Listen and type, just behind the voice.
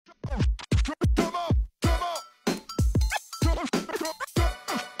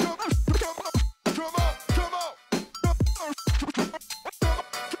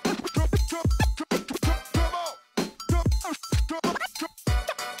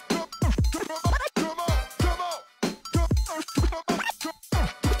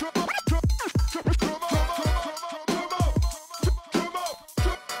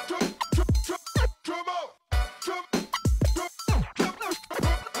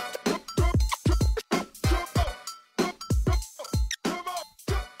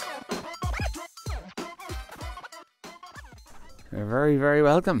You're very, very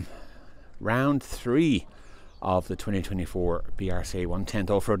welcome. Round 3 of the 2024 BRCA 110th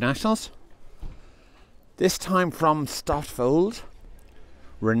Offroad Nationals. This time from Stotfold,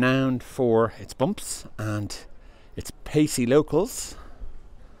 renowned for its bumps and its pacey locals.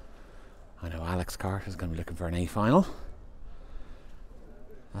 I know Alex Carter is going to be looking for an A final.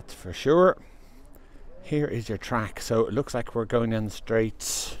 That's for sure. Here is your track. So it looks like we're going down the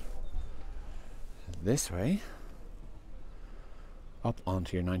straights this way, up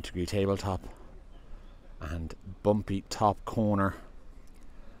onto your 90-degree tabletop and bumpy top corner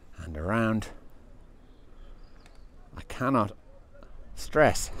and around. I cannot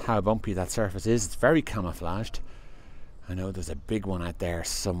stress how bumpy that surface is. It's very camouflaged. I know there's a big one out there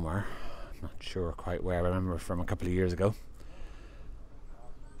somewhere. I'm not sure quite where. I remember from a couple of years ago.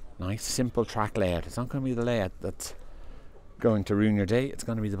 Nice simple track layout. It's not going to be the layout that's going to ruin your day. It's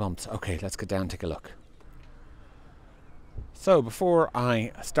going to be the bumps. Okay, let's get down and take a look. So before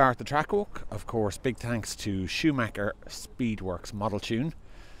I start the track walk, of course, big thanks to Schumacher Speedworks Model Tune,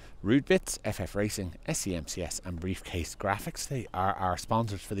 Rude Bits, FF Racing, SCMCS and Briefcase Graphics. They are our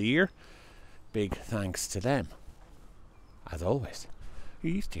sponsors for the year. Big thanks to them, as always.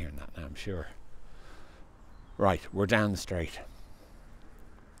 You're used to hearing that now, I'm sure. Right, we're down the straight.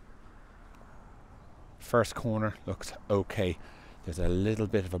 First corner looks okay. There's a little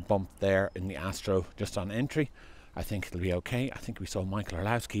bit of a bump there in the Astro just on entry. I think it'll be okay. I think we saw Michael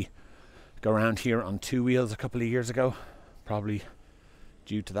Orlowski go around here on 2 wheels a couple of years ago, probably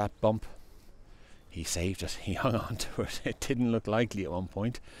due to that bump. He saved it. He hung on to it. It didn't look likely at one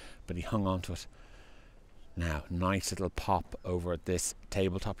point, but he hung on to it. Now, nice little pop over at this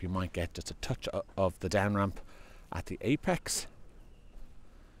tabletop. You might get just a touch of the down ramp at the apex.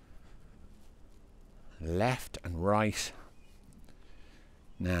 Left and right.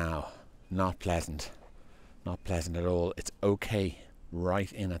 Now, not pleasant. Not pleasant at all. It's okay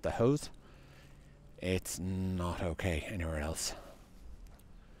right in at the hose. It's not okay anywhere else.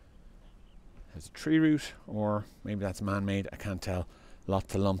 There's a tree root, or maybe that's man-made, I can't tell.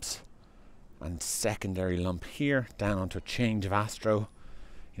 Lots of lumps. And secondary lump here, down onto a change of Astro.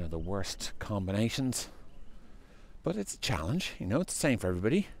 You know, the worst combinations. But it's a challenge, you know, it's the same for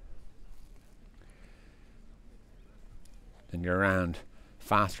everybody. Then you're around,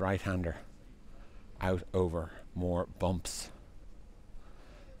 fast right-hander. Out over more bumps.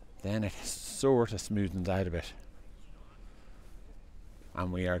 Then it sort of smoothens out a bit.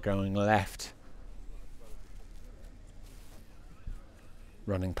 And we are going left.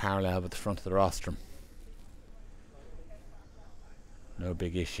 Running parallel with the front of the rostrum. No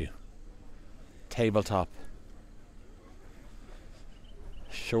big issue. Tabletop.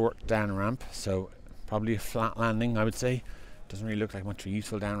 Short down ramp, so probably a flat landing, I would say. Doesn't really look like much of a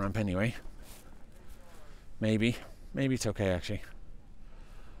useful down ramp anyway. Maybe it's okay actually.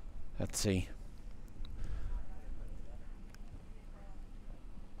 Let's see.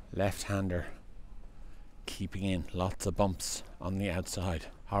 Left-hander keeping in, lots of bumps on the outside,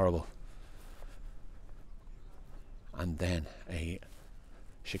 horrible. And then a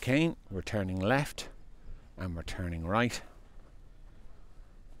chicane, we're turning left and we're turning right.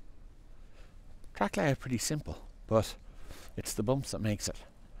 Track layout pretty simple, but it's the bumps that makes it.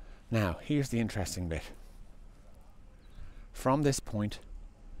 Now, here's the interesting bit. From this point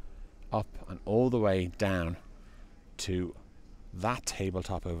up and all the way down to that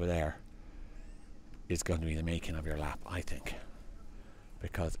tabletop over there is going to be the making of your lap, I think,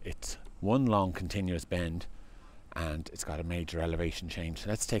 because it's one long continuous bend and it's got a major elevation change.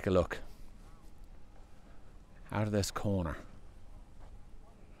 Let's take a look. Out of this corner,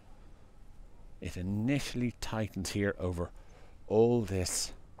 it initially tightens here over all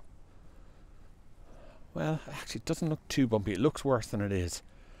this. Well, actually it doesn't look too bumpy. It looks worse than it is.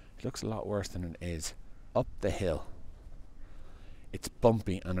 It looks a lot worse than it is. Up the hill, it's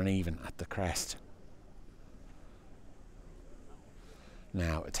bumpy and uneven at the crest.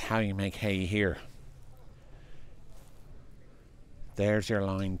 Now, it's how you make hay here. There's your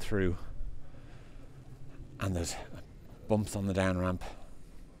line through. And there's bumps on the down ramp.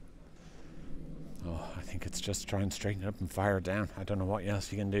 Oh, I think it's just try and straighten it up and fire it down. I don't know what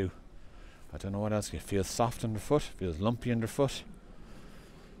else you can do. I don't know what else. It feels soft underfoot, feels lumpy underfoot.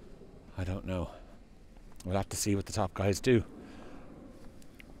 I don't know. We'll have to see what the top guys do.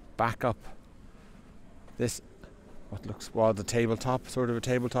 Back up this, what looks well, the tabletop, sort of a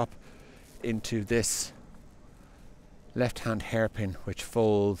tabletop, into this left-hand hairpin, which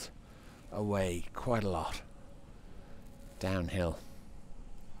folds away quite a lot downhill.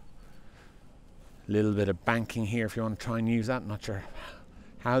 Little bit of banking here if you want to try and use that. Not sure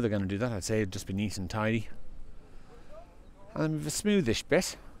how they're going to do that. I'd say it'd just be neat and tidy. And we have a smoothish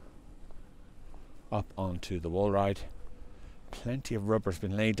bit up onto the wall ride. Plenty of rubber's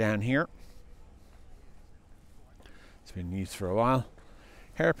been laid down here. It's been used for a while.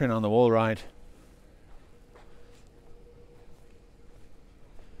 Hairpin on the wall ride.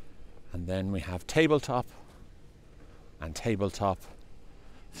 And then we have tabletop and tabletop.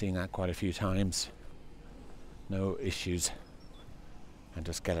 Seen that quite a few times. No issues. And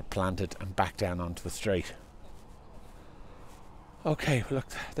just get it planted and back down onto the straight. Okay, look,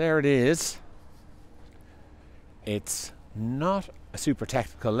 there it is. It's not a super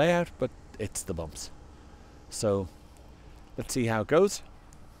technical layout, but it's the bumps. So let's see how it goes.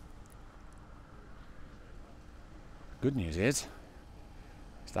 Good news is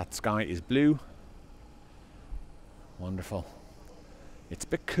that sky is blue. Wonderful. It's a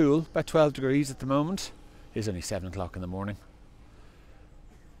bit cool, about 12 degrees at the moment. It is only 7 o'clock in the morning.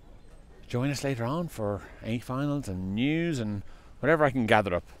 Join us later on for A finals and news and whatever I can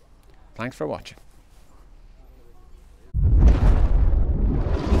gather up. Thanks for watching.